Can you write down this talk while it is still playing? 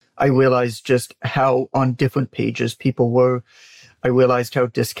I realized just how on different pages people were. I realized how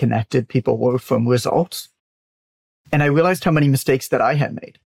disconnected people were from results. And I realized how many mistakes that I had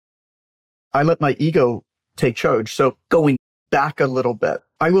made. I let my ego take charge. So going back a little bit,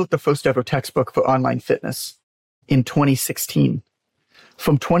 I wrote the first ever textbook for online fitness in 2016.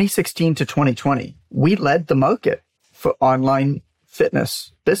 From 2016 to 2020, we led the market for online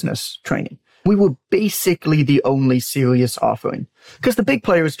fitness business training. We were basically the only serious offering because the big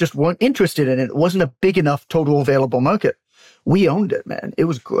players just weren't interested in it. It wasn't a big enough total available market. We owned it, man. It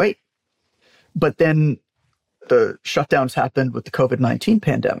was great. But then the shutdowns happened with the COVID-19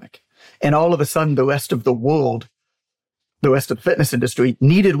 pandemic. And all of a sudden, the rest of the world, the rest of the fitness industry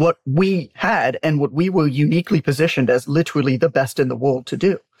needed what we had and what we were uniquely positioned as literally the best in the world to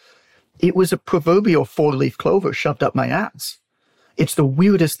do. It was a proverbial four-leaf clover shoved up my ass. It's the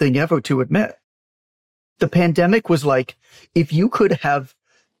weirdest thing ever to admit. The pandemic was like, if you could have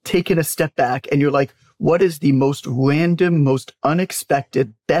taken a step back and you're like, what is the most random, most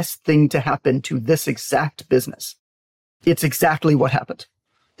unexpected, best thing to happen to this exact business? It's exactly what happened,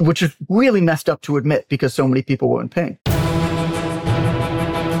 which is really messed up to admit because so many people were in pain.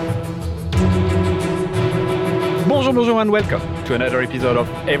 Bonjour and welcome to another episode of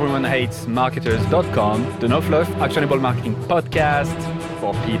EveryoneHatesMarketers.com, the No Fluff Actionable Marketing Podcast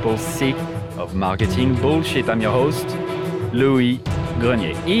for people sick of marketing bullshit. I'm your host, Louis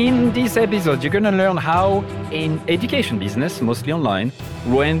Grenier. In this episode, you're going to learn how an education business, mostly online,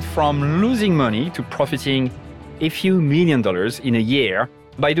 went from losing money to profiting a few $1 million in a year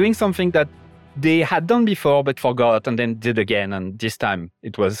by doing something that they had done before but forgot and then did again. And this time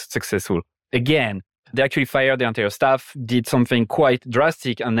it was successful again. They actually fired the entire staff, did something quite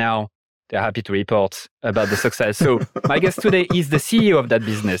drastic, and now they're happy to report about the success. So my guest today is the CEO of that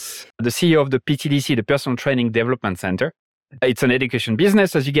business, the CEO of the PTDC, the Personal Training Development Center. It's an education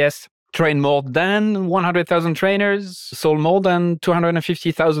business, as you guessed, trained more than 100,000 trainers, sold more than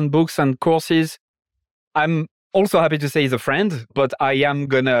 250,000 books and courses. I'm also happy to say he's a friend, but I am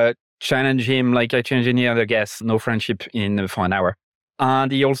going to challenge him like I challenge any other guest. No friendship for an hour.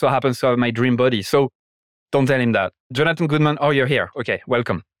 And he also happens to have my dream body. So don't tell him that. Jonathan Goodman, oh, you're here. Okay,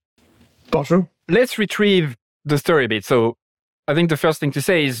 welcome. Bonjour. Let's retrieve the story a bit. So I think the first thing to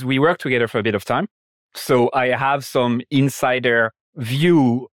say is we worked together for a bit of time. So I have some insider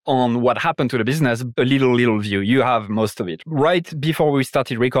view on what happened to the business, a little view. You have most of it. Right before we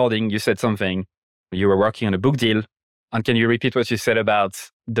started recording, you said something. You were working on a book deal. And can you repeat what you said about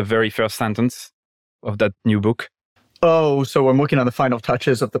the very first sentence of that new book? Oh, so I'm working on the final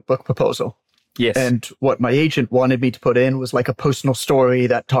touches of the book proposal. Yes. And what my agent wanted me to put in was like a personal story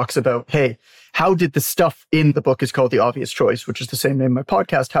that talks about, hey, how did the stuff in the book is called The Obvious Choice, which is the same name of my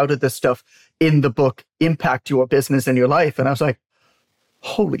podcast. How did this stuff in the book impact your business and your life? And I was like,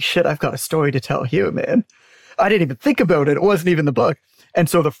 holy shit, I've got a story to tell here, man. I didn't even think about it. It wasn't even the book. And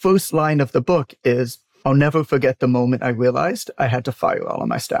so the first line of the book is, I'll never forget the moment I realized I had to fire all of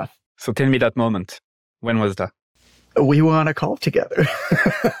my staff. So tell me that moment. When was that? We were on a call together.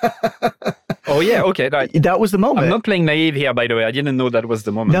 Oh, yeah. Okay. That was the moment. I'm not playing naive here, by the way. I didn't know that was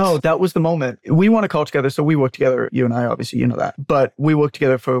the moment. No, that was the moment. We were on a call together. So we worked together. You and I, obviously, you know that. But we worked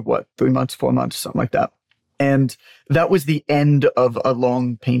together for 3 months, 4 months, something like that. And that was the end of a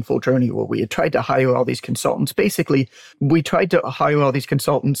long, painful journey where we had tried to hire all these consultants. Basically, we tried to hire all these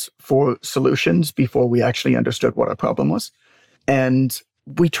consultants for solutions before we actually understood what our problem was. And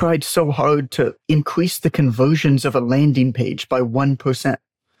we tried so hard to increase the conversions of a landing page by 1%.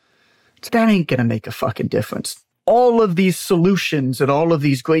 So that ain't going to make a fucking difference. All of these solutions and all of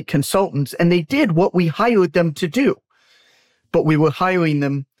these great consultants, and they did what we hired them to do. But we were hiring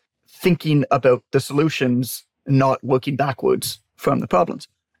them thinking about the solutions, not working backwards from the problems.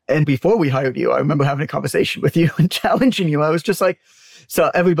 And before we hired you, I remember having a conversation with you and challenging you. I was just like,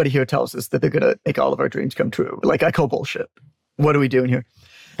 so everybody here tells us that they're going to make all of our dreams come true. Like, I call bullshit. What are we doing here?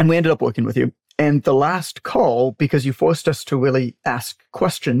 And we ended up working with you. And the last call, because you forced us to really ask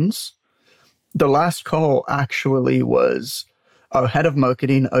questions, the last call actually was our head of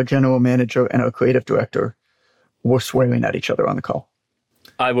marketing, our general manager, and our creative director were swearing at each other on the call.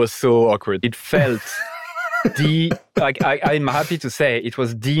 I was so awkward. It felt I'm happy to say it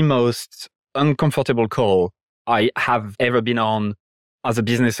was the most uncomfortable call I have ever been on as a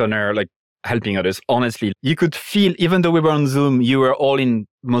business owner, like helping others. Honestly, you could feel, even though we were on Zoom, you were all in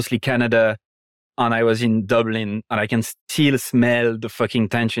mostly Canada and I was in Dublin, and I can still smell the fucking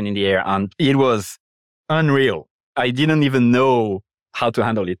tension in the air. And it was unreal. I didn't even know how to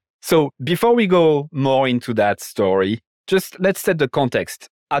handle it. So before we go more into that story, just let's set the context.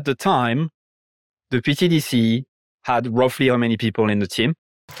 At the time, the PTDC had roughly how many people in the team?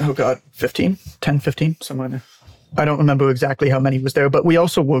 oh God, 15, 10, 15, somewhere in there. I don't remember exactly how many was there, but we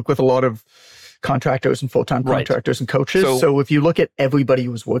also work with a lot of contractors and full-time contractors and coaches. So if you look at everybody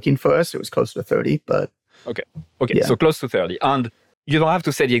who was working for us, it was close to 30, but... Okay, yeah. So close to 30. And you don't have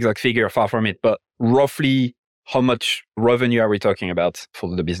to say the exact figure, far from it, but roughly how much revenue are we talking about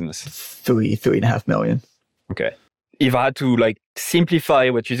for the business? 3.5 million. Okay. If I had to simplify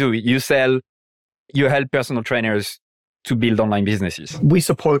what you do, you help personal trainers to build online businesses. We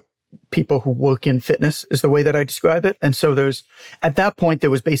support people who work in fitness is the way that I describe it. And so at that point, there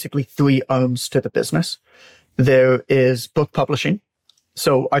was basically 3 arms to the business. There is book publishing.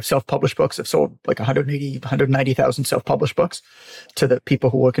 So I've self-published books. I've sold 190,000 self-published books to the people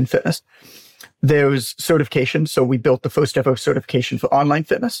who work in fitness. There's certification. So we built the first ever certification for online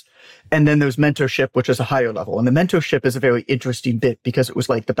fitness. And then there's mentorship, which is a higher level. And the mentorship is a very interesting bit because it was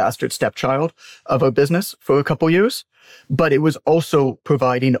like the bastard stepchild of our business for a couple years. But it was also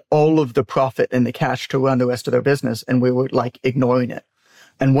providing all of the profit and the cash to run the rest of their business. And we were ignoring it.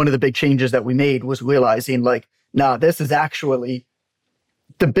 And one of the big changes that we made was realizing nah, this is actually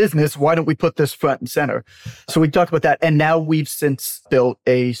the business. Why don't we put this front and center? So we talked about that. And now we've since built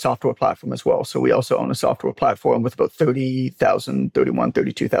a software platform as well. So we also own a software platform with about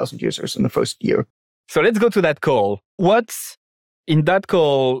 32,000 users in the first year. So let's go to that call. In that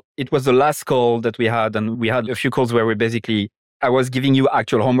call, it was the last call that we had, and we had a few calls where I was giving you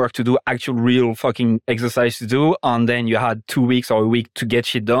actual homework to do, actual real fucking exercise to do, and then you had 2 weeks or a week to get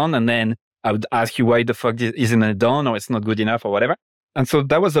shit done, and then I would ask you why the fuck isn't it done, or it's not good enough, or whatever. And so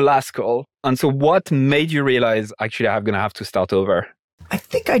that was the last call. And so what made you realize, actually, I'm going to have to start over? I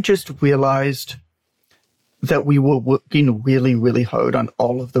think I just realized that we were working really, really hard on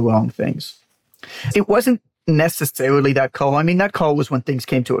all of the wrong things. It wasn't necessarily that call. I mean, that call was when things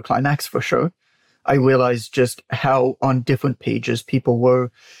came to a climax for sure. I realized just how on different pages people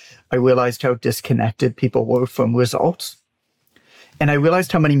were. I realized how disconnected people were from results. And I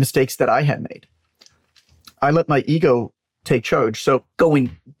realized how many mistakes that I had made. I let my ego take charge. So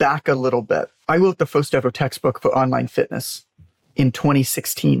going back a little bit, I wrote the first ever textbook for online fitness in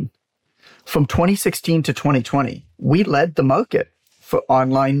 2016. From 2016 to 2020, we led the market for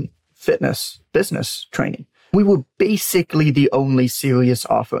online fitness business training. We were basically the only serious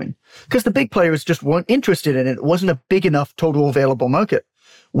offering because the big players just weren't interested in it. It wasn't a big enough total available market.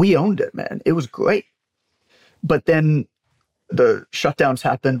 We owned it, man. It was great. But then the shutdowns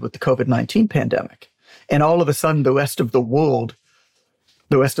happened with the COVID-19 pandemic. And all of a sudden, the rest of the world,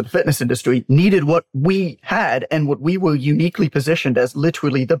 the rest of the fitness industry needed what we had and what we were uniquely positioned as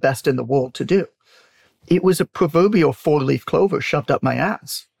literally the best in the world to do. It was a proverbial 4-leaf clover shoved up my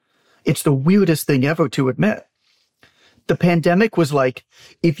ass. It's the weirdest thing ever to admit. The pandemic was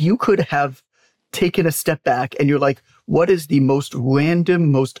if you could have taken a step back and you're what is the most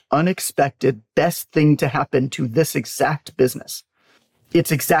random, most unexpected, best thing to happen to this exact business?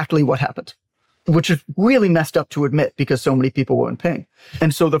 It's exactly what happened, which is really messed up to admit because so many people weren't paying.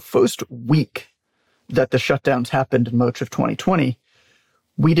 And so the first week that the shutdowns happened in March of 2020,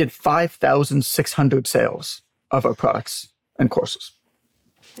 we did 5,600 sales of our products and courses.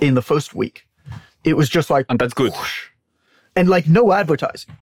 In the first week, it was just and that's good. Whoosh. And no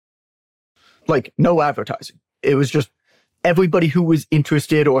advertising. No advertising. It was just everybody who was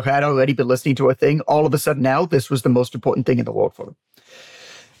interested or had already been listening to a thing, all of a sudden now this was the most important thing in the world for them.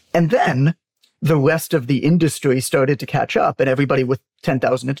 And then the rest of the industry started to catch up and everybody with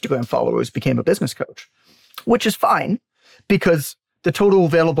 10,000 Instagram followers became a business coach, which is fine because the total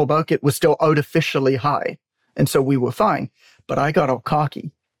available market was still artificially high. And so we were fine. But I got all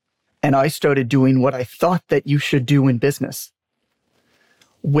cocky and I started doing what I thought that you should do in business,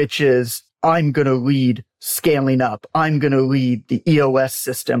 which is I'm going to read scaling up. I'm going to read the EOS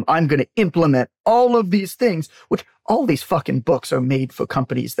system. I'm going to implement all of these things, which all these fucking books are made for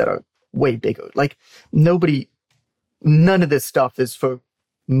companies that are way bigger. None of this stuff is for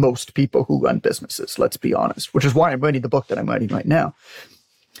most people who run businesses, let's be honest, which is why I'm writing the book that I'm writing right now.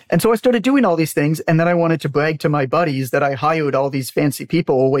 And so I started doing all these things, and then I wanted to brag to my buddies that I hired all these fancy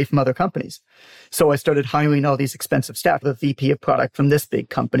people away from other companies. So I started hiring all these expensive staff, the VP of product from this big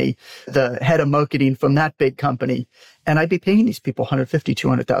company, the head of marketing from that big company, and I'd be paying these people $150,000,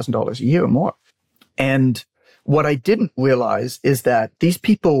 $200,000 a year or more. And what I didn't realize is that these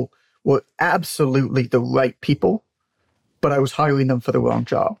people were absolutely the right people, but I was hiring them for the wrong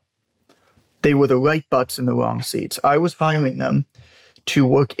job. They were the right butts in the wrong seats. I was hiring them to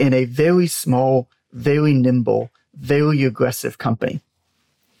work in a very small, very nimble, very aggressive company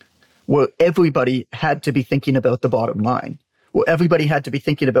where everybody had to be thinking about the bottom line, where everybody had to be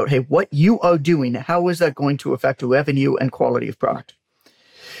thinking about, hey, what you are doing, how is that going to affect revenue and quality of product?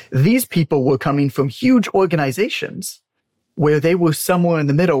 These people were coming from huge organizations where they were somewhere in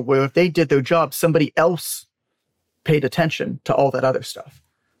the middle, where if they did their job, somebody else paid attention to all that other stuff.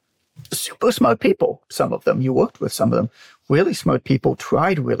 Super smart people, some of them. You worked with some of them. Really smart people,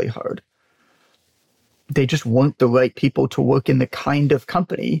 tried really hard. They just weren't the right people to work in the kind of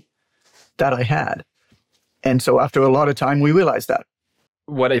company that I had. And so after a lot of time, we realized that.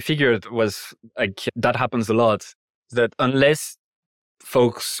 What I figured was like that happens a lot, that unless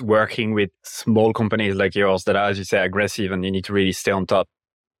folks working with small companies like yours that are, as you say, aggressive and you need to really stay on top,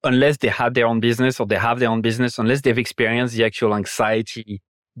 unless they have their own business or they have their own business, unless they've experienced the actual anxiety,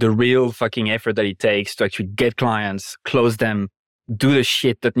 the real fucking effort that it takes to actually get clients, close them, do the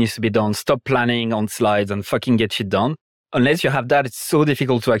shit that needs to be done, stop planning on slides and fucking get shit done. Unless you have that, it's so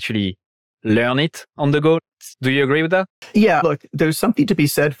difficult to actually learn it on the go. Do you agree with that? Yeah, look, there's something to be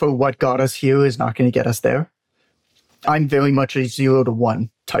said for what got us here is not going to get us there. I'm very much a 0 to 1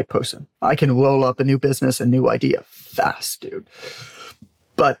 type person. I can roll up a new business, a new idea fast, dude.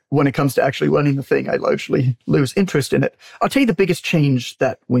 But when it comes to actually running the thing, I largely lose interest in it. I'll tell you the biggest change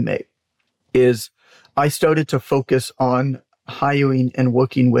that we made is I started to focus on hiring and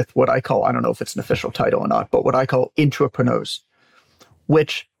working with what I call, I don't know if it's an official title or not, but what I call intrapreneurs,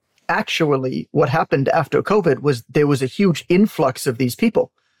 which actually what happened after COVID was there was a huge influx of these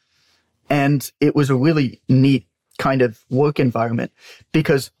people. And it was a really neat kind of work environment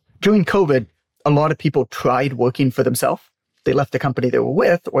because during COVID, a lot of people tried working for themselves. They left the company they were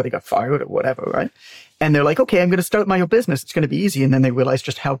with or they got fired or whatever, right? And they're like, okay, I'm going to start my own business. It's going to be easy. And then they realize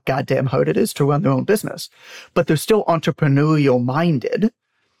just how goddamn hard it is to run their own business. But they're still entrepreneurial minded.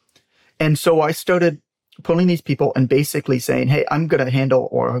 And so I started pulling these people and basically saying, hey, I'm going to handle,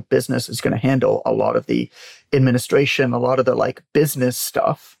 or our business is going to handle a lot of the administration, a lot of the like business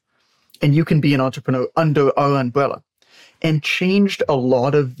stuff. And you can be an entrepreneur under our umbrella, and changed a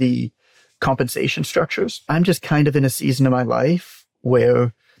lot of the compensation structures. I'm just kind of in a season of my life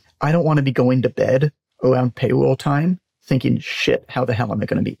where I don't want to be going to bed around payroll time thinking, shit, how the hell am I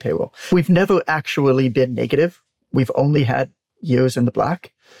going to meet payroll? We've never actually been negative. We've only had years in the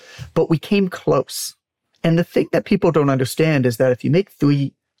black, but we came close. And the thing that people don't understand is that if you make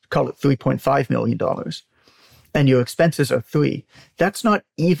call it $3.5 million, and your expenses are 3, that's not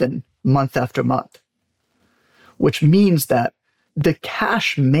even month after month, which means that the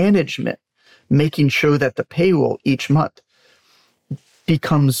cash management, making sure that the payroll each month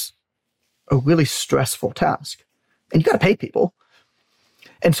becomes a really stressful task. And you got to pay people.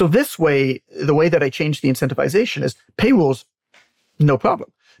 And so this way, the way that I changed the incentivization is payrolls, no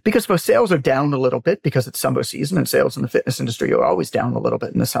problem. Because if our sales are down a little bit because it's summer season and sales in the fitness industry are always down a little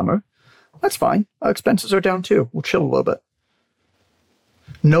bit in the summer, that's fine. Our expenses are down too. We'll chill a little bit,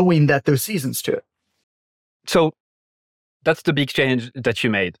 knowing that there's seasons to it. So that's the big change that you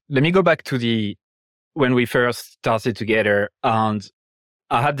made. Let me go back to when we first started together, and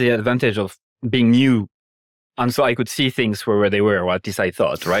I had the advantage of being new. And so I could see things for where they were, or at least I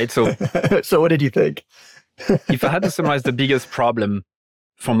thought, right? So, so what did you think? If I had to summarize the biggest problem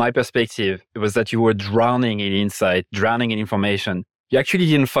from my perspective, it was that you were drowning in insight, drowning in information. You actually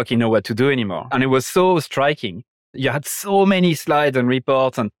didn't fucking know what to do anymore. And it was so striking. You had so many slides and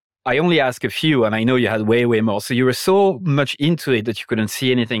reports, and I only asked a few, and I know you had way, way more. So you were so much into it that you couldn't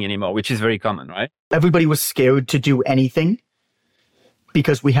see anything anymore, which is very common, right? Everybody was scared to do anything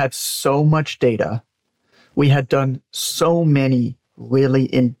because we had so much data. We had done so many really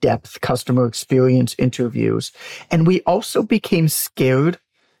in-depth customer experience interviews. And we also became scared.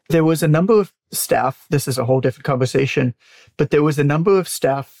 There was a number of staff, this is a whole different conversation, but there was a number of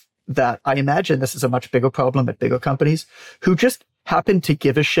staff that I imagine this is a much bigger problem at bigger companies who just happened to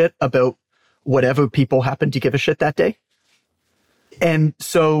give a shit about whatever people happened to give a shit that day. And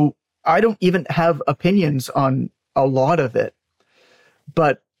so I don't even have opinions on a lot of it,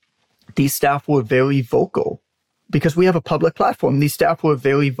 but these staff were very vocal because we have a public platform. These staff were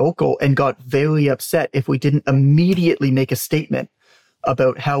very vocal and got very upset if we didn't immediately make a statement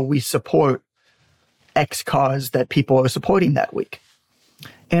about how we support X cause that people are supporting that week.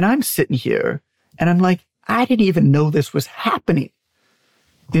 And I'm sitting here and I'm like, I didn't even know this was happening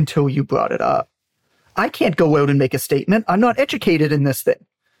until you brought it up. I can't go out and make a statement. I'm not educated in this thing.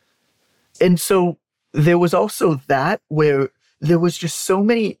 And so there was also that where there was just so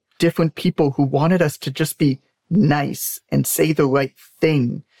many different people who wanted us to just be nice and say the right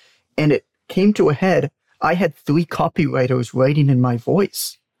thing. And it came to a head. I had 3 copywriters writing in my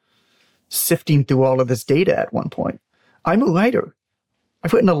voice, sifting through all of this data at one point. I'm a writer.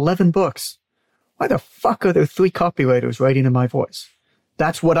 I've written 11 books. Why the fuck are there 3 copywriters writing in my voice?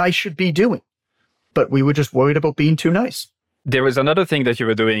 That's what I should be doing. But we were just worried about being too nice. there was another thing that you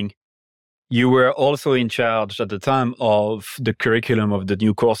were doing. You were also in charge at the time of the curriculum of the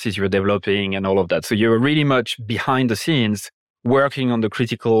new courses you were developing and all of that. So you were really much behind the scenes working on the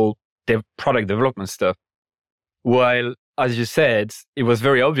critical product development stuff. While, as you said, it was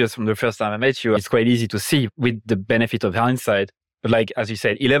very obvious from the first time I met you. It's quite easy to see with the benefit of hindsight. But like, as you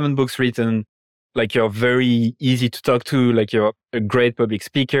said, 11 books written, like you're very easy to talk to, like you're a great public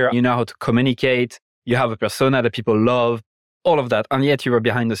speaker. You know how to communicate. You have a persona that people love, all of that. And yet you were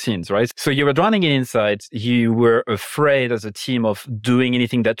behind the scenes, right? So you were drowning in insights. You were afraid as a team of doing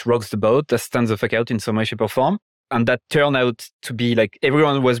anything that rocks the boat, that stands the fuck out in some way, shape or form. And that turned out to be like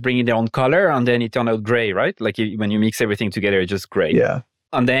everyone was bringing their own color and then it turned out gray, right? Like when you mix everything together, it's just gray. Yeah.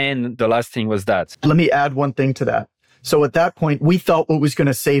 And then the last thing was that. Let me add one thing to that. So at that point, we thought what was going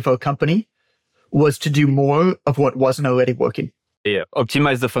to save our company was to do more of what wasn't already working. Yeah.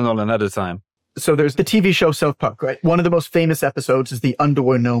 Optimize the funnel another time. So there's the TV show South Park, right? One of the most famous episodes is the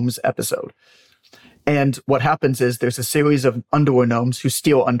Underwear Gnomes episode. And what happens is there's a series of underwear gnomes who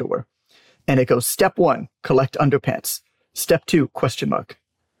steal underwear. And it goes, step 1, collect underpants. Step 2, question mark.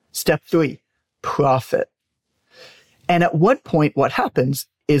 Step 3, profit. And at one point, what happens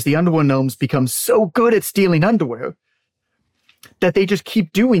is the underwear gnomes become so good at stealing underwear that they just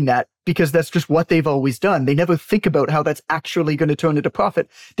keep doing that because that's just what they've always done. They never think about how that's actually going to turn into profit.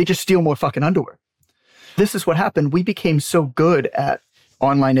 They just steal more fucking underwear. This is what happened. We became so good at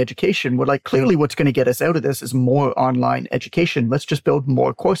online education. We're like, clearly what's going to get us out of this is more online education. Let's just build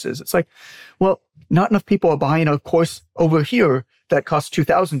more courses. It's like, well, not enough people are buying a course over here that costs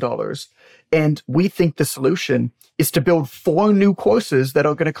 $2,000. And we think the solution is to build 4 new courses that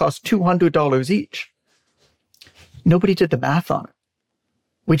are going to cost $200 each. Nobody did the math on it.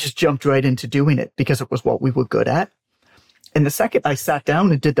 We just jumped right into doing it because it was what we were good at. And the second I sat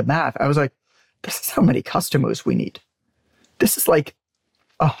down and did the math, I was like, this is how many customers we need. This is like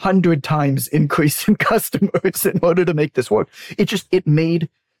 100 times increase in customers in order to make this work. It made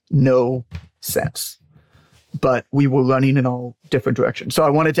no sense. But we were running in all different directions. So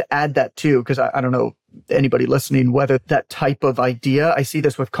I wanted to add that too, because I don't know anybody listening, whether that type of idea, I see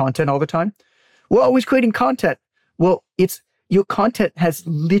this with content all the time. We're always creating content. Well, your content has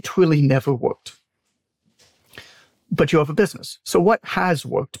literally never worked. But you have a business. So what has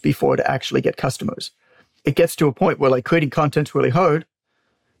worked before to actually get customers? It gets to a point where like creating content's really hard,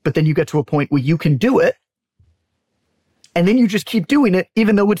 but then you get to a point where you can do it. And then you just keep doing it,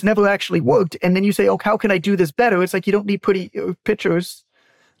 even though it's never actually worked. And then you say, oh, how can I do this better? It's like, you don't need pretty pictures.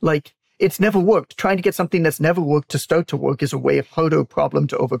 Like, it's never worked. Trying to get something that's never worked to start to work is a way harder problem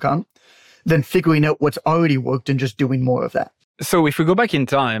to overcome than figuring out what's already worked and just doing more of that. So if we go back in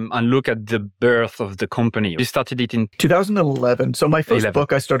time and look at the birth of the company, you started it in 2011. So my first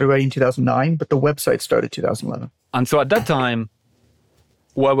book I started writing in 2009, but the website started 2011. And so at that time,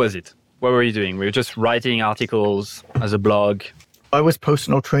 what was it? What were you doing? Were you just writing articles as a blog? I was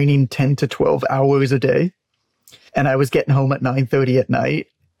personal training 10 to 12 hours a day. And I was getting home at 9:30 at night.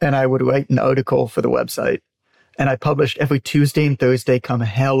 And I would write an article for the website. And I published every Tuesday and Thursday come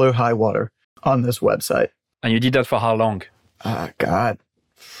hell or high water on this website. And you did that for how long? God,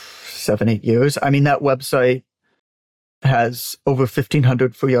 7, 8 years. I mean, that website has over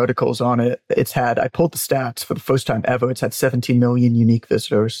 1,500 free articles on it. I pulled the stats for the first time ever. It's had 17 million unique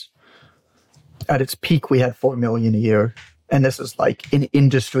visitors. At its peak, we had 4 million a year. And this is like an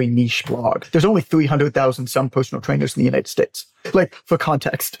industry niche blog. There's only 300,000 some personal trainers in the United States. Like, for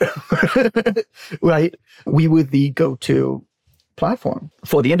context, right? We were the go-to platform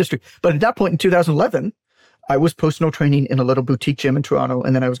for the industry. But at that point in 2011, I was personal training in a little boutique gym in Toronto,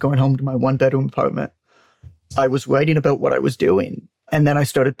 and then I was going home to my 1-bedroom apartment. I was writing about what I was doing. And then I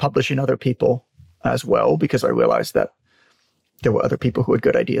started publishing other people as well, because I realized that there were other people who had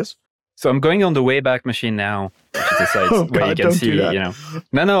good ideas. So I'm going on the Wayback Machine now, which is a site where you can see,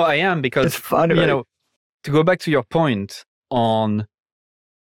 No, I am, because, it's fun, right? To go back to your point on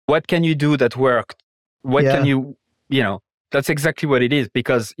what can you do that worked? What can you, that's exactly what it is.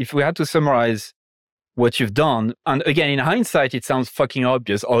 Because if we had to summarize what you've done, and again, in hindsight, it sounds fucking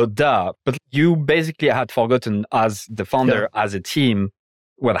obvious or duh, but you basically had forgotten as the founder, as a team,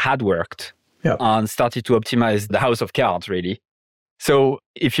 what had worked and started to optimize the house of cards, really. So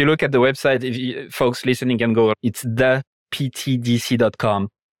if you look at the website, folks listening can go, it's theptdc.com.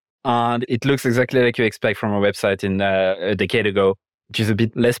 And it looks exactly like you expect from a website in a decade ago, which is a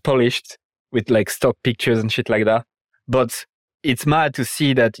bit less polished with like stock pictures and shit like that. But it's mad to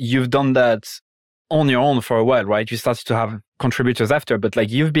see that you've done that on your own for a while, right? You started to have contributors after, but like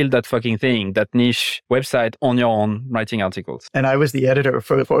you've built that fucking thing, that niche website on your own, writing articles. And I was the editor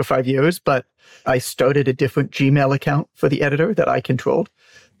for 4 or 5 years, but I started a different Gmail account for the editor that I controlled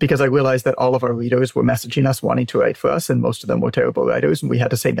because I realized that all of our readers were messaging us wanting to write for us, and most of them were terrible writers, and we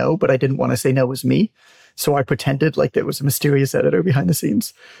had to say no, but I didn't want to say no as me. So I pretended like there was a mysterious editor behind the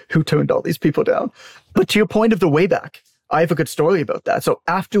scenes who turned all these people down. But to your point of the way back, I have a good story about that. So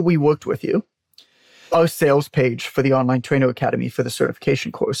after we worked with you, our sales page for the Online Trainer Academy for the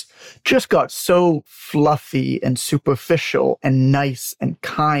certification course just got so fluffy and superficial and nice and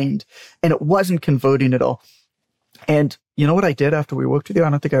kind, and it wasn't converting at all. And you know what I did after we worked with you? I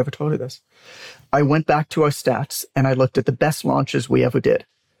don't think I ever told you this. I went back to our stats and I looked at the best launches we ever did,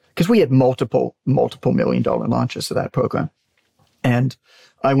 because we had multiple $1 million launches of that program. And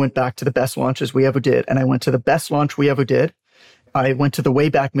I went back to the best launches we ever did. And I went to the best launch we ever did. I went to the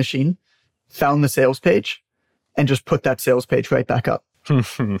Wayback Machine, found the sales page, and just put that sales page right back up.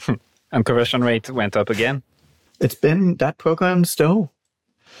 And conversion rate went up again? It's been that program still.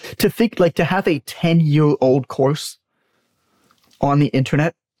 To think, like, to have a 10-year-old course on the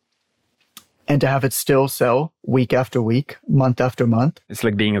internet and to have it still sell week after week, month after month. It's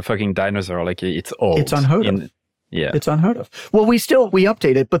like being a fucking dinosaur. Like, it's old. It's unheard of. Yeah. It's unheard of. Well, we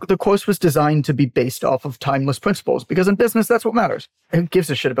update it, but the course was designed to be based off of timeless principles, because in business, that's what matters. Who gives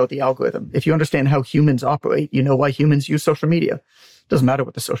a shit about the algorithm? If you understand how humans operate, you know why humans use social media. It doesn't matter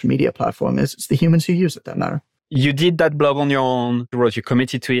what the social media platform is. It's the humans who use it that matter. You did that blog on your own. You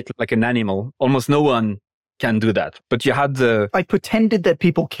committed to it like an animal. Almost no one can do that. But you had I pretended that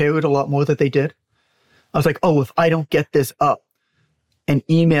people cared a lot more than they did. I was like, oh, if I don't get this up and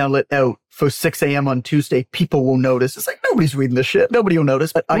email it out for 6 a.m. on Tuesday, people will notice. It's like, nobody's reading this shit. Nobody will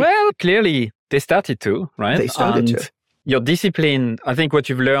notice. But well, clearly they started to, right? They started to. Your discipline, I think what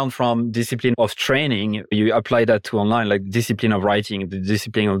you've learned from discipline of training, you apply that to online, like discipline of writing, the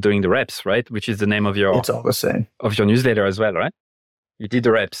discipline of doing the reps, right? Which is the name of your... It's all the same. Of your newsletter as well, right? You did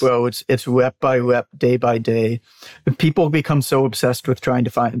the reps. Well, it's rep by rep, day by day. People become so obsessed with trying to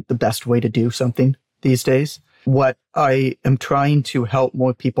find the best way to do something these days. What I am trying to help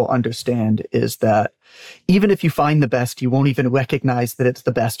more people understand is that even if you find the best, you won't even recognize that it's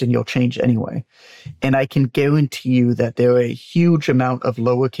the best and you'll change anyway. And I can guarantee you that there are a huge amount of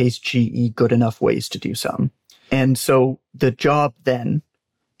lowercase ge good enough ways to do something. And so the job then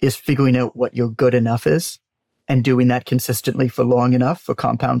is figuring out what your good enough is and doing that consistently for long enough for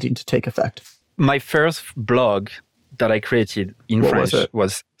compounding to take effect. My first blog that I created in French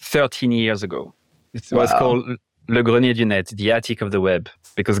was 13 years ago. It was called Le Grenier du Net, the attic of the web,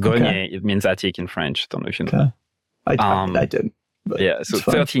 because grenier, it means attic in French. Don't know if you know. I didn't. Yeah, so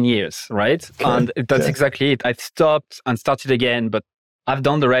 13 years, right? Okay. And that's exactly it. I stopped and started again, but I've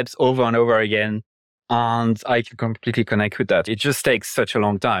done the reps over and over again, and I can completely connect with that. It just takes such a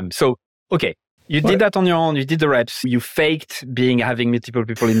long time. So, okay, you did that on your own. You did the reps. You faked having multiple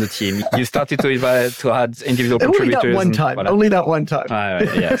people in the team. You started to add individual contributors. Only that one time.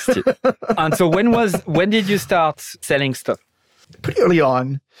 Yes. And so when did you start selling stuff? Pretty early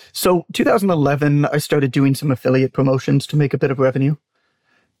on. So 2011, I started doing some affiliate promotions to make a bit of revenue.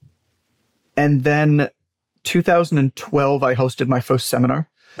 And then 2012, I hosted my first seminar.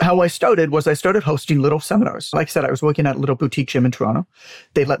 How I started hosting little seminars. Like I said, I was working at a little boutique gym in Toronto.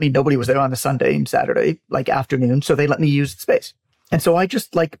 They let me, nobody was there on the Sunday and Saturday, like afternoon. So they let me use the space. And so I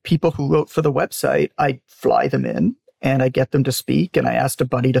just, like people who wrote for the website, I fly them in and I get them to speak, and I asked a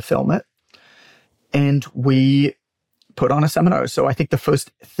buddy to film it. And we put on a seminar. So I think the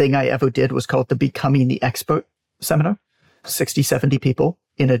first thing I ever did was called the Becoming the Expert seminar. 60, 70 people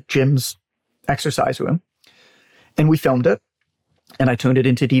in a gym's exercise room. And we filmed it. And I turned it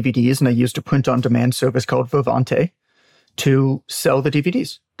into DVDs, and I used a print-on-demand service called Vervante to sell the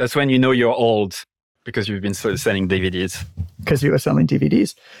DVDs. That's when you know you're old, because you've been selling DVDs. Because you were selling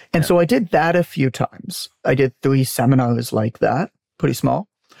DVDs. And so I did that a few times. I did 3 seminars like that, pretty small.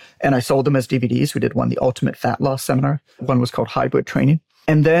 And I sold them as DVDs. We did one, the Ultimate Fat Loss Seminar. One was called Hybrid Training.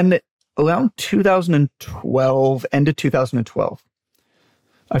 And then around 2012, end of 2012,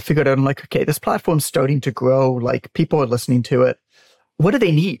 I figured out, I'm like, okay, this platform's starting to grow. Like, people are listening to it. What do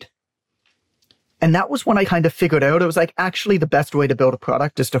they need? And that was when I kind of figured out, it was like, actually, the best way to build a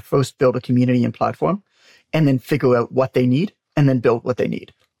product is to first build a community and platform, and then figure out what they need, and then build what they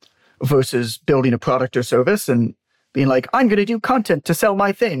need, versus building a product or service and being like, I'm going to do content to sell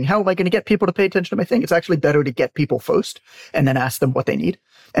my thing. How am I going to get people to pay attention to my thing? It's actually better to get people first and then ask them what they need.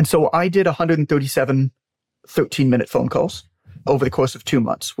 And so I did 137 13-minute phone calls over the course of 2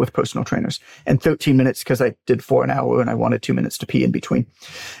 months with personal trainers, and 13 minutes because I did 4 an hour and I wanted 2 minutes to pee in between.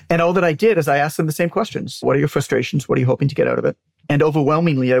 And all that I did is I asked them the same questions. What are your frustrations? What are you hoping to get out of it? And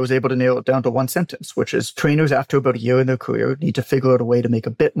overwhelmingly, I was able to nail it down to one sentence, which is trainers after about a year in their career need to figure out a way to make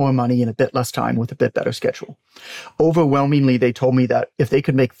a bit more money in a bit less time with a bit better schedule. Overwhelmingly, they told me that if they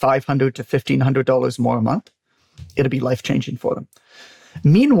could make $500 to $1,500 more a month, it'd be life-changing for them.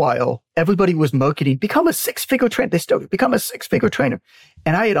 Meanwhile, everybody was marketing, become a 6-figure trainer. They started, become a 6-figure trainer.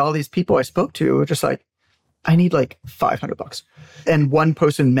 And I had all these people I spoke to who were just like, I need like $500. And one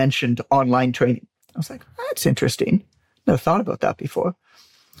person mentioned online training. I was like, that's interesting. Never thought about that before.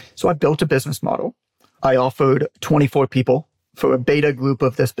 So I built a business model. I offered 24 people for a beta group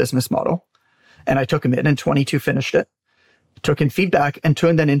of this business model. And I took them in and 22 finished it, took in feedback and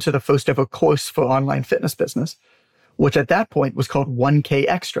turned that into the first ever course for online fitness business, which at that point was called 1K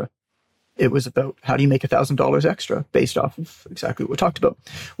Extra. It was about how do you make $1,000 extra based off of exactly what we talked about.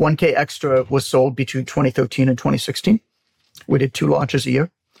 1K Extra was sold between 2013 and 2016. We did 2 launches a year.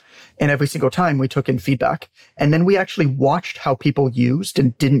 And every single time we took in feedback. And then we actually watched how people used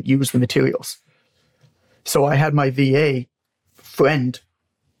and didn't use the materials. So I had my VA friend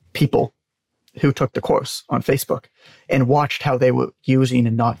people who took the course on Facebook and watched how they were using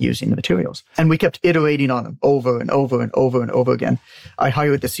and not using the materials. And we kept iterating on them over and over and over and over again. I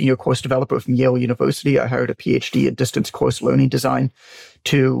hired the senior course developer from Yale University. I hired a PhD in distance course learning design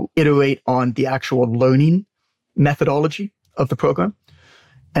to iterate on the actual learning methodology of the program.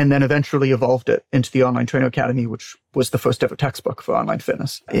 And then eventually evolved it into the Online Trainer Academy, which was the first ever textbook for online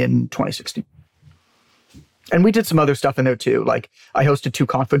fitness in 2016. And we did some other stuff in there too. Like I hosted 2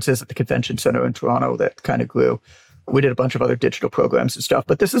 conferences at the Convention Center in Toronto that kind of grew. We did a bunch of other digital programs and stuff.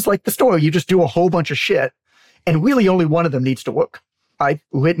 But this is like the story. You just do a whole bunch of shit and really only one of them needs to work. I've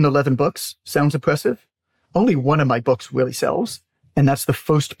written 11 books. Sounds impressive. Only one of my books really sells. And that's the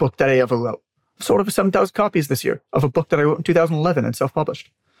first book that I ever wrote. Sold over 7,000 copies this year of a book that I wrote in 2011 and self-published.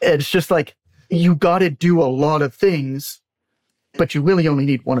 It's just like, you got to do a lot of things, but you really only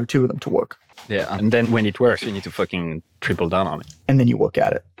need 1 or 2 of them to work. Yeah. And then when it works, you need to fucking triple down on it. And then you work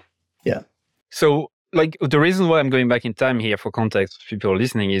at it. Yeah. So like the reason why I'm going back in time here for context for people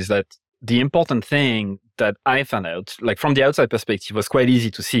listening is that the important thing that I found out, like from the outside perspective, was quite easy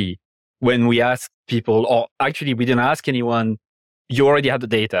to see when we asked people, or actually we didn't ask anyone. You already had the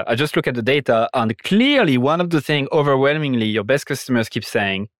data. I just look at the data and clearly one of the things overwhelmingly your best customers keep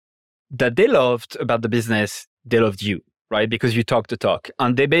saying that they loved about the business, they loved you, right? Because you talk the talk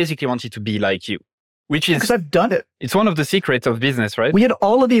and they basically wanted to be like you, which is... Because I've done it. It's one of the secrets of business, right? We had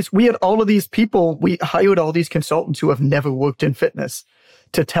all of these people, we hired all these consultants who have never worked in fitness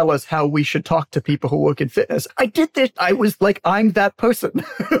to tell us how we should talk to people who work in fitness. I did this. I was like, I'm that person.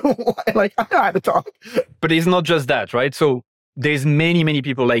 Like, I know how to talk. But it's not just that, right? So there's many, many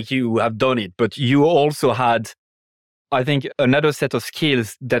people like you who have done it, but you also had, I think, another set of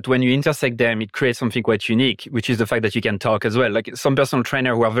skills that when you intersect them, it creates something quite unique, which is the fact that you can talk as well. Like some personal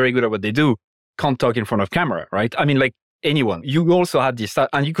trainer who are very good at what they do can't talk in front of camera, right? I mean, like anyone. You also had this,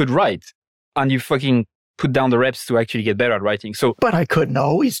 and you could write, and you fucking put down the reps to actually get better at writing. So, but I couldn't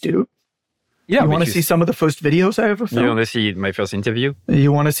always do. Yeah, you want to see some of the first videos I ever filmed? You want to see my first interview?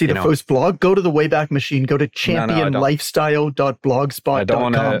 You want to see the first blog? Go to the Wayback Machine. Go to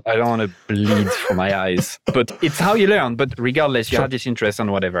championlifestyle.blogspot.com. I don't want to bleed from my eyes. But it's how you learn. But regardless, you have this interest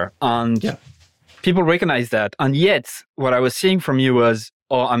and whatever. And people recognize that. And yet, what I was seeing from you was,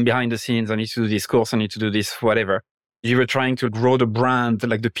 oh, I'm behind the scenes. I need to do this course. I need to do this, whatever. You were trying to grow the brand,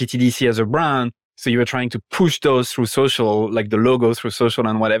 like the PTDC as a brand. So you were trying to push those through social, like the logos through social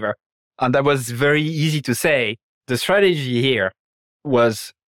and whatever. And that was very easy to say. The strategy here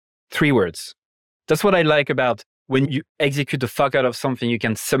was 3 words. That's what I like about when you execute the fuck out of something, you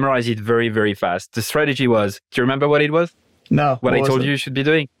can summarize it very, very fast. The strategy was, do you remember what it was? No. What I told you should be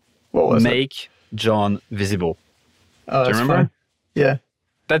doing? What was Make John visible. Do you remember? Fine. Yeah.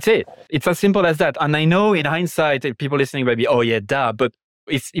 That's it. It's as simple as that. And I know in hindsight, people listening might be, oh yeah, duh. But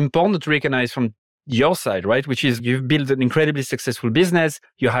it's important to recognize from your side, right? Which is you've built an incredibly successful business.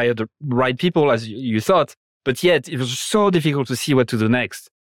 You hired the right people as you thought, but yet it was so difficult to see what to do next.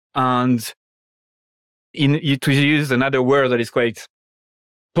 And to use another word that is quite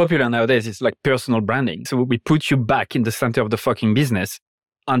popular nowadays, it's like personal branding. So we put you back in the center of the fucking business.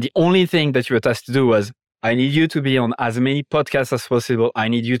 And the only thing that you were tasked to do was, I need you to be on as many podcasts as possible. I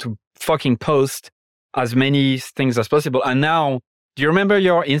need you to fucking post as many things as possible. And now, do you remember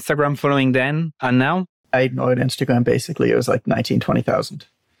your Instagram following then and now? I ignored Instagram basically. It was like 20,000.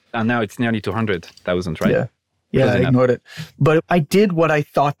 And now it's nearly 200,000, right? Yeah, I ignored it. But I did what I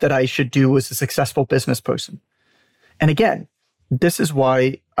thought that I should do as a successful business person. And again, This is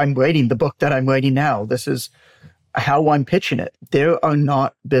why I'm writing the book that I'm writing now. This is how I'm pitching it. There are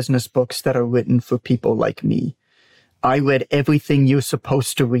not business books that are written for people like me. I read everything you're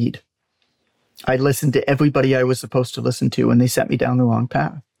supposed to read. I listened to everybody I was supposed to listen to, and they sent me down the wrong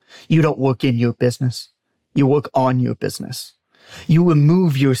path. You don't work in your business. You work on your business. You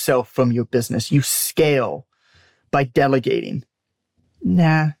remove yourself from your business. You scale by delegating.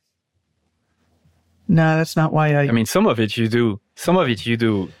 Nah, that's not why I mean, some of it you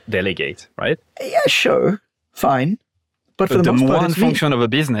do delegate, right? Yeah, sure. Fine. But for the most part, one function of a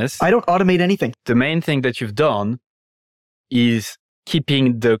business, I don't automate anything. The main thing that you've done is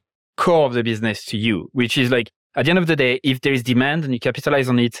keeping the core of the business to you, which is like, at the end of the day, if there is demand and you capitalize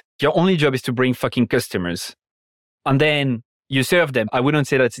on it, your only job is to bring fucking customers. And then you serve them. I wouldn't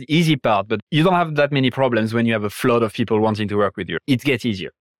say that's the easy part, but you don't have that many problems when you have a flood of people wanting to work with you. It gets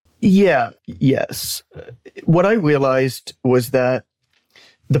easier. Yeah, yes. What I realized was that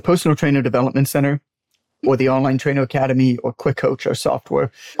the Personal Trainer Development Center or the Online Trainer Academy or Quick Coach, our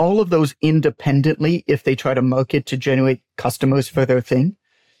software, all of those independently, if they try to market to generate customers for their thing,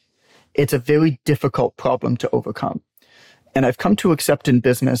 it's a very difficult problem to overcome. And I've come to accept in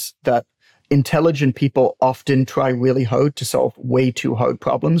business that intelligent people often try really hard to solve way too hard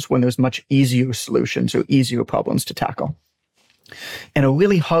problems when there's much easier solutions or easier problems to tackle. And a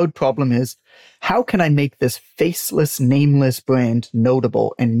really hard problem is, how can I make this faceless, nameless brand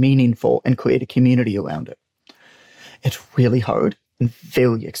notable and meaningful and create a community around it? It's really hard and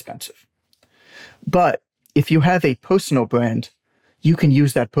very expensive. But if you have a personal brand, you can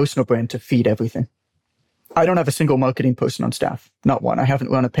use that personal brand to feed everything. I don't have a single marketing person on staff, not one. I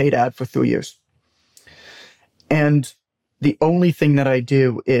haven't run a paid ad for 3 years. And the only thing that I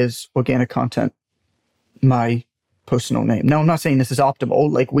do is organic content, my personal name. Now, I'm not saying this is optimal.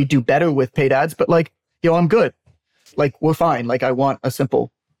 Like, we do better with paid ads, but like, I'm good. Like, we're fine. Like, I want a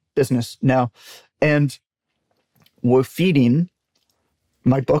simple business now. And we're feeding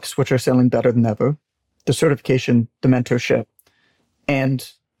my books, which are selling better than ever, the certification, the mentorship,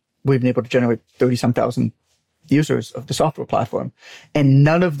 and we've been able to generate 30-some thousand users of the software platform. And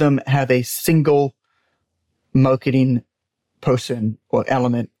none of them have a single marketing person or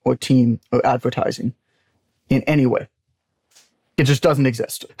element or team or advertising in any way. It just doesn't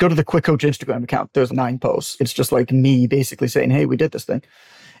exist. Go to the Quick Coach Instagram account. There's 9 posts. It's just like me basically saying, hey, we did this thing.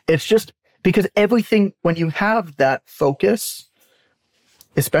 It's just because everything, when you have that focus,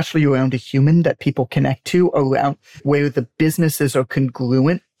 especially around a human that people connect to, around where the businesses are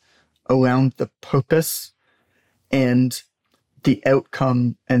congruent around the purpose and the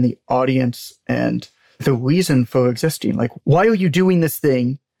outcome and the audience and the reason for existing. Like, why are you doing this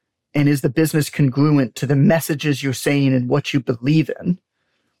thing? And is the business congruent to the messages you're saying and what you believe in?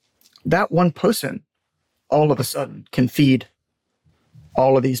 That one person all of a sudden can feed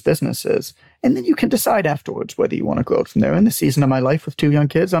all of these businesses. And then you can decide afterwards whether you want to grow it from there. In the season of my life with 2 young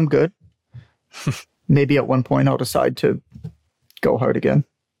kids, I'm good. Maybe at one point I'll decide to go hard again.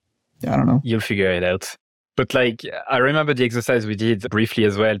 I don't know. You'll figure it out. But like, I remember the exercise we did briefly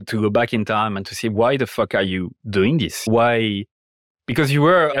as well, to go back in time and to see, why the fuck are you doing this? Why? Because you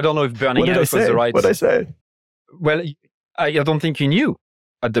were, I don't know if burning out was the right... What did I say? Well, I don't think you knew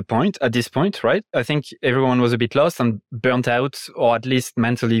at this point, right? I think everyone was a bit lost and burnt out, or at least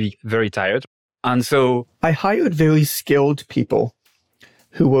mentally very tired. And so... I hired very skilled people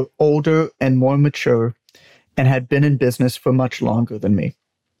who were older and more mature and had been in business for much longer than me,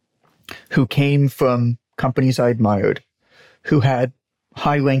 who came from companies I admired, who had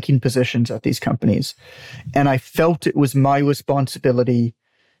high-ranking positions at these companies. And I felt it was my responsibility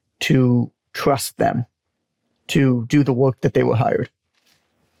to trust them, to do the work that they were hired,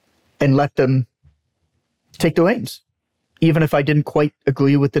 and let them take the reins, even if I didn't quite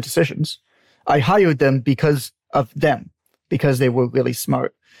agree with the decisions. I hired them because of them, because they were really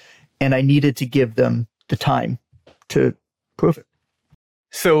smart, and I needed to give them the time to prove it.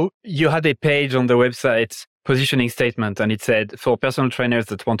 So you had a page on the website, positioning statement, and it said, for personal trainers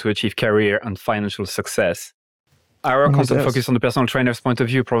that want to achieve career and financial success, our content focus on the personal trainer's point of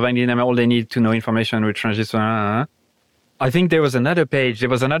view, providing them all they need to know information which transition. I think there was another page. There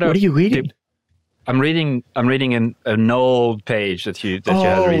was another. What are you reading? I'm reading an old page that you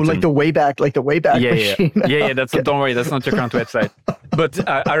had written. Like the Wayback Machine. Yeah. Don't worry, that's not your current website. But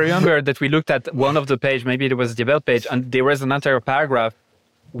I remember that we looked at one of the page, maybe it was the about page, and there was an entire paragraph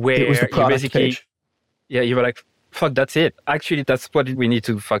where it was the you basically, page. Yeah, you were like, fuck, that's it. Actually, that's what we need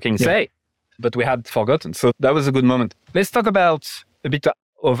to fucking say. But we had forgotten. So that was a good moment. Let's talk about a bit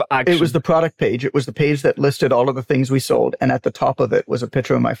of action. It was the product page. It was the page that listed all of the things we sold. And at the top of it was a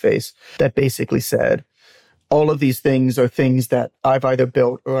picture of my face that basically said, all of these things are things that I've either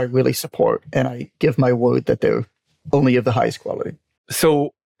built or I really support. And I give my word that they're only of the highest quality.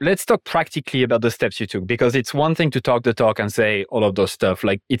 So let's talk practically about the steps you took, because it's one thing to talk the talk and say all of those stuff.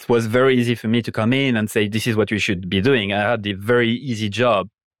 Like, it was very easy for me to come in and say, this is what you should be doing. I had the very easy job.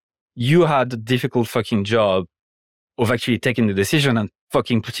 You had the difficult fucking job of actually taking the decision and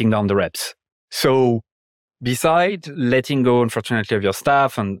fucking putting down the reps. So beside letting go, unfortunately, of your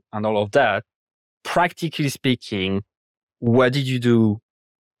staff and all of that, practically speaking, what did you do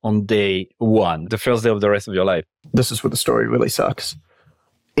on day one, the first day of the rest of your life? This is where the story really sucks.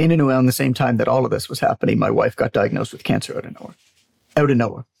 In and around the same time that all of this was happening, my wife got diagnosed with cancer out of nowhere. Out of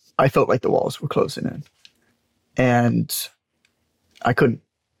nowhere. I felt like the walls were closing in. And I couldn't,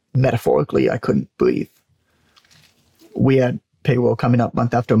 metaphorically, I couldn't breathe. We had payroll coming up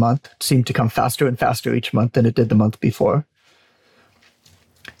month after month. It seemed to come faster and faster each month than it did the month before.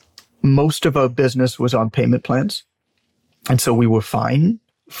 Most of our business was on payment plans. And so we were fine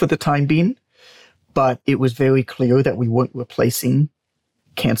for the time being. But it was very clear that we weren't replacing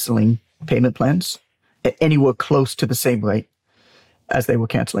canceling payment plans at anywhere close to the same rate as they were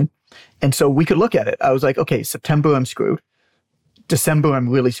canceling. And so we could look at it. I was like, okay, September, I'm screwed. December, I'm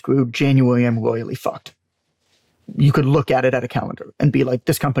really screwed. January, I'm royally fucked. You could look at it at a calendar and be like,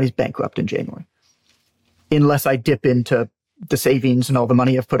 this company's bankrupt in January. Unless I dip into the savings and all the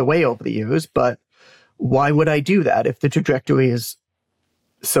money I've put away over the years. But why would I do that if the trajectory is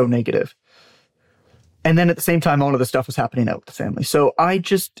so negative? And then at the same time, all of the stuff was happening out with the family. So I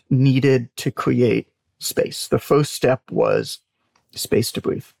just needed to create space. The first step was space to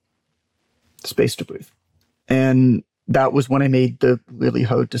breathe. Space to breathe. And that was when I made the really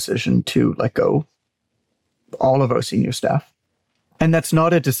hard decision to let go all of our senior staff. And that's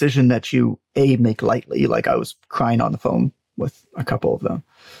not a decision that you, make lightly. Like, I was crying on the phone with a couple of them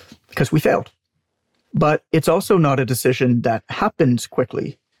because we failed. But it's also not a decision that happens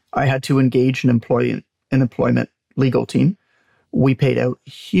quickly. I had to engage an employment legal team. We paid out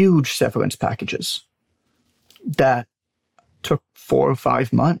huge severance packages that took 4 or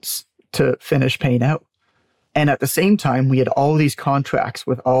 5 months to finish paying out. And at the same time, we had all these contracts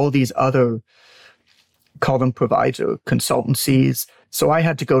with all these other, call them provider consultancies. So I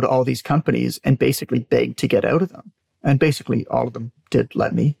had to go to all these companies and basically beg to get out of them. And basically all of them did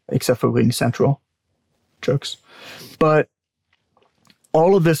let me, except for Ring Central. Jokes. But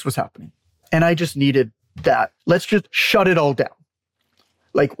all of this was happening. And I just needed that. Let's just shut it all down.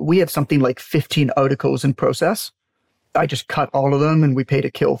 Like, we had something like 15 articles in process. I just cut all of them and we paid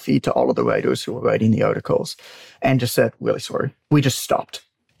a kill fee to all of the writers who were writing the articles and just said, really sorry. We just stopped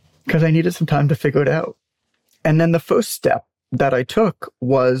because I needed some time to figure it out. And then the first step that I took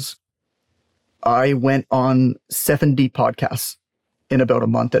was I went on 70 podcasts in about a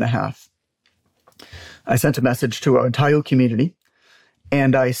month and a half. I sent a message to our entire community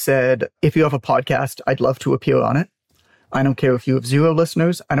and I said, if you have a podcast, I'd love to appear on it. I don't care if you have 0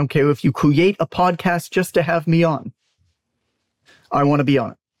 listeners. I don't care if you create a podcast just to have me on. I want to be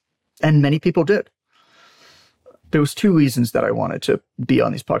on it. And many people did. There was 2 reasons that I wanted to be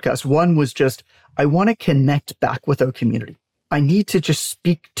on these podcasts. One was just, I want to connect back with our community. I need to just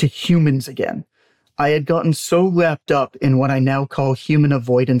speak to humans again. I had gotten so wrapped up in what I now call human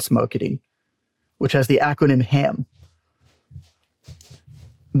avoidance marketing, which has the acronym HAM,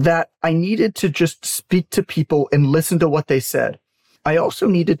 that I needed to just speak to people and listen to what they said. I also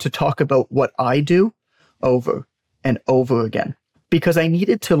needed to talk about what I do over and over again, because I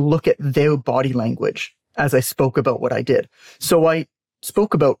needed to look at their body language as I spoke about what I did. So I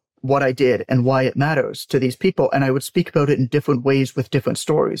spoke about what I did and why it matters to these people, and I would speak about it in different ways with different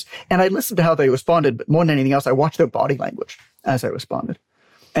stories. And I listened to how they responded, but more than anything else, I watched their body language as I responded.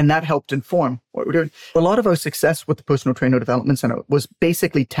 And that helped inform what we're doing. A lot of our success with the Personal Trainer Development Center was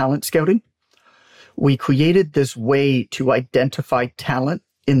basically talent scouting. We created this way to identify talent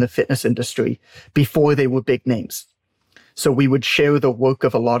in the fitness industry before they were big names. So we would share the work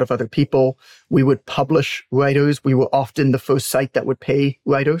of a lot of other people. We would publish writers. We were often the first site that would pay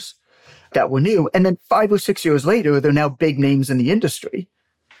writers that were new. And then 5 or 6 years later, they're now big names in the industry.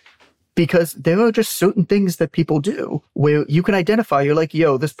 Because there are just certain things that people do where you can identify, you're like,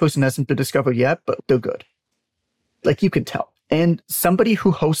 yo, this person hasn't been discovered yet, but they're good. Like, you can tell. And somebody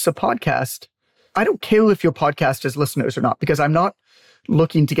who hosts a podcast, I don't care if your podcast has listeners or not, because I'm not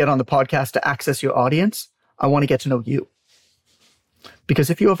looking to get on the podcast to access your audience. I want to get to know you. Because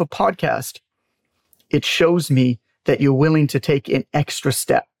if you have a podcast, it shows me that you're willing to take an extra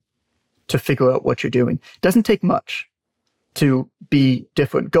step to figure out what you're doing. It doesn't take much to be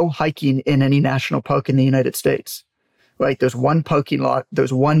different. Go hiking in any national park in the United States right? There's one parking lot,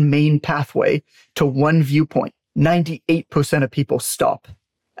 there's one main pathway to one viewpoint. 98% of people stop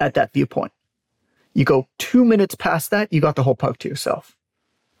at that viewpoint. You go 2 minutes past that, you got the whole park to yourself.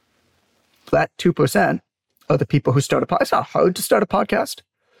 That 2% are the people who start a podcast. It's not hard to start a podcast,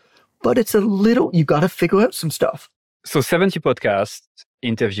 but it's you got to figure out some stuff. So 70 podcast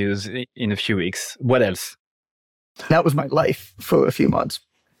interviews in a few weeks. What else? That was my life for a few months.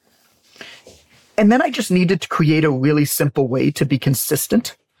 And then I just needed to create a really simple way to be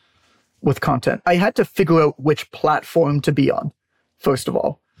consistent with content. I had to figure out which platform to be on, first of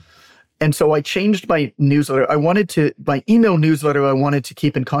all. And so I changed my newsletter. My email newsletter, I wanted to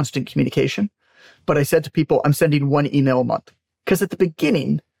keep in constant communication. But I said to people, I'm sending one email a month. Because at the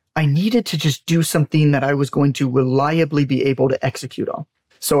beginning, I needed to just do something that I was going to reliably be able to execute on.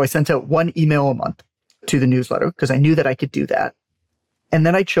 So I sent out one email a month to the newsletter because I knew that I could do that. And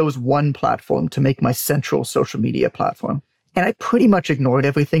then I chose one platform to make my central social media platform. And I pretty much ignored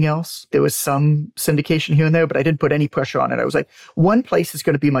everything else. There was some syndication here and there, but I didn't put any pressure on it. I was like, one place is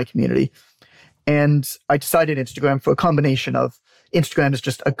going to be my community. And I decided Instagram for a combination of Instagram is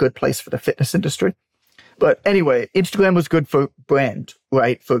just a good place for the fitness industry. But anyway, Instagram was good for brand,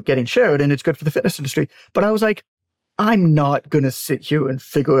 right? For getting shared, and it's good for the fitness industry. But I was like, I'm not going to sit here and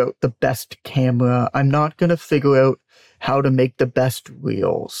figure out the best camera. I'm not going to figure out how to make the best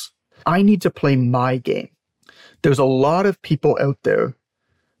reels. I need to play my game. There's a lot of people out there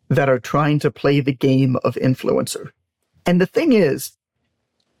that are trying to play the game of influencer. And the thing is,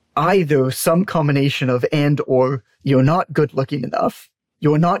 either some combination of or you're not good looking enough,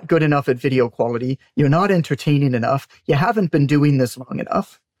 you're not good enough at video quality, you're not entertaining enough, you haven't been doing this long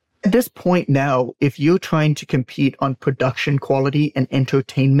enough. At this point now, if you're trying to compete on production quality and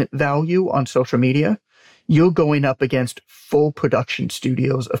entertainment value on social media, you're going up against full production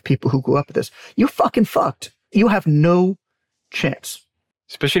studios of people who grew up with this. You're fucking fucked. You have no chance.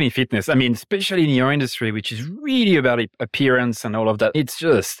 Especially in fitness. I mean, especially in your industry, which is really about appearance and all of that.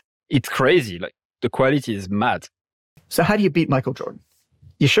 It's crazy. Like, the quality is mad. So how do you beat Michael Jordan?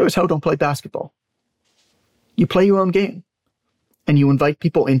 You sure as hell don't play basketball. You play your own game. And you invite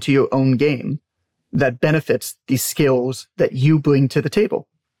people into your own game that benefits the skills that you bring to the table.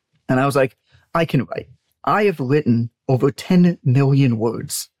 And I was like, I can write. I have written over 10 million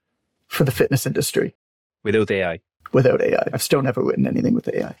words for the fitness industry. Without AI. Without AI. I've still never written anything with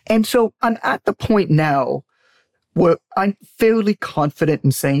AI. And so I'm at the point now where I'm fairly confident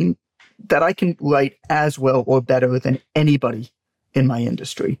in saying that I can write as well or better than anybody in my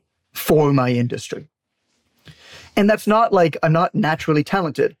industry for my industry. And that's not like I'm not naturally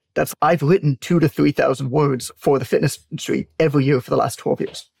talented. I've written 2,000 to 3,000 words for the fitness industry every year for the last 12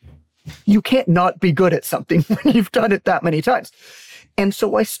 years. You can't not be good at something when you've done it that many times. And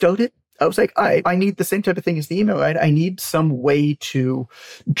so I was like, I need the same type of thing as the email, right? I need some way to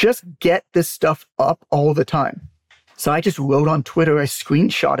just get this stuff up all the time. So I just wrote on Twitter, I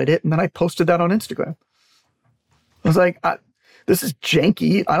screenshotted it, and then I posted that on Instagram. I was like, this is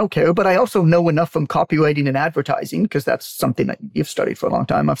janky. I don't care. But I also know enough from copywriting and advertising, because that's something that you've studied for a long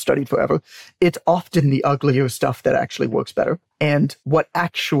time. I've studied forever. It's often the uglier stuff that actually works better. And what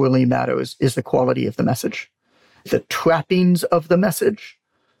actually matters is the quality of the message. The trappings of the message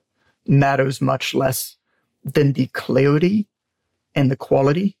matters much less than the clarity and the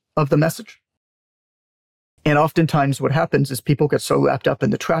quality of the message. And oftentimes what happens is people get so wrapped up in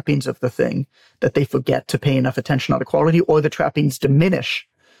the trappings of the thing that they forget to pay enough attention on the quality, or the trappings diminish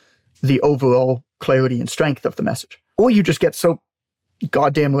the overall clarity and strength of the message. Or you just get so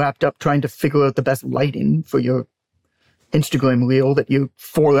goddamn wrapped up trying to figure out the best lighting for your Instagram reel that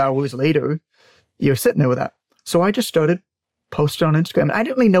 4 hours later, you're sitting there with that. So I just started posting on Instagram. I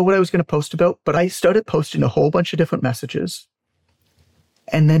didn't really know what I was going to post about, but I started posting a whole bunch of different messages.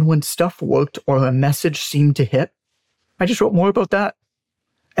 And then when stuff worked or a message seemed to hit, I just wrote more about that.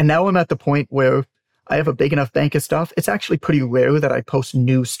 And now I'm at the point where I have a big enough bank of stuff. It's actually pretty rare that I post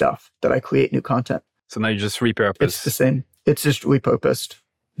new stuff, that I create new content. So now you just repurpose. It's the same. It's just repurposed.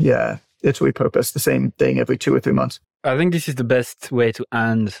 Yeah, it's repurposed. The same thing every 2 or 3 months. I think this is the best way to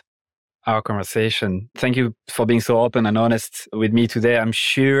end our conversation. Thank you for being so open and honest with me today. I'm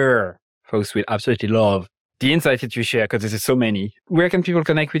sure folks will absolutely love the insights that you share, because there's so many. Where can people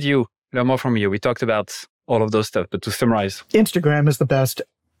connect with you, learn more from you? We talked about all of those stuff, but to summarize. Instagram is the best.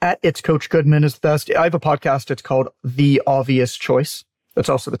 @It's Coach Goodman is the best. I have a podcast. It's called The Obvious Choice. That's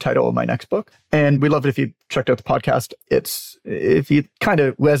also the title of my next book. And we love it if you checked out the podcast. If you kind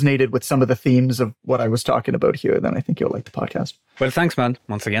of resonated with some of the themes of what I was talking about here, then I think you'll like the podcast. Well, thanks, man,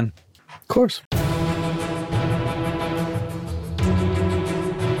 once again. Of course.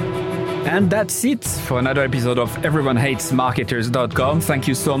 And that's it for another episode of EveryoneHatesMarketers.com. Thank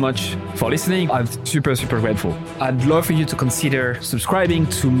you so much for listening. I'm super grateful. I'd love for you to consider subscribing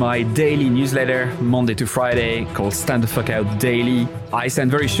to my daily newsletter, Monday to Friday, called Stand the Fuck Out Daily. I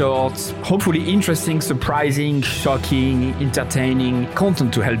send very short, hopefully interesting, surprising, shocking, entertaining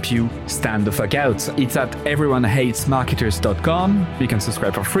content to help you stand the fuck out. It's at EveryoneHatesMarketers.com. You can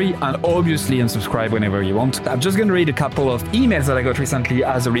subscribe for free and obviously unsubscribe whenever you want. I'm just going to read a couple of emails that I got recently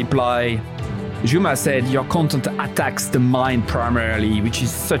as a reply. Juma said, your content attacks the mind primarily, which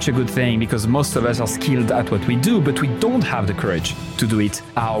is such a good thing because most of us are skilled at what we do, but we don't have the courage to do it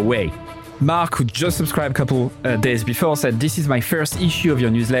our way. Mark, who just subscribed a couple days before, said, this is my first issue of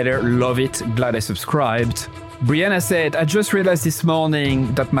your newsletter. Love it. Glad I subscribed. Brianna said, I just realized this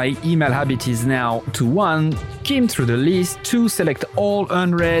morning that my email habit is now to 1, skim through the list, 2, select all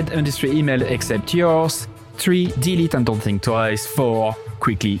unread industry email except yours, 3, delete and don't think twice, 4,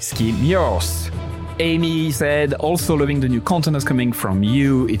 quickly skim yours. Amy said, also loving the new content that's coming from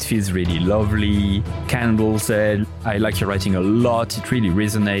you. It feels really lovely. Candle said, I like your writing a lot. It really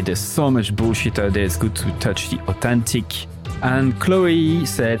resonates. There's so much bullshit out there. It's good to touch the authentic. And Chloe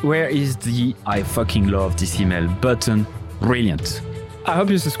said, where is the I fucking love this email button? Brilliant. I hope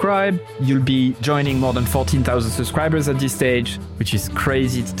you subscribe. You'll be joining more than 14,000 subscribers at this stage, which is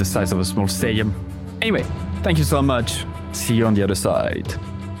crazy. It's the size of a small stadium. Anyway, thank you so much. See you on the other side.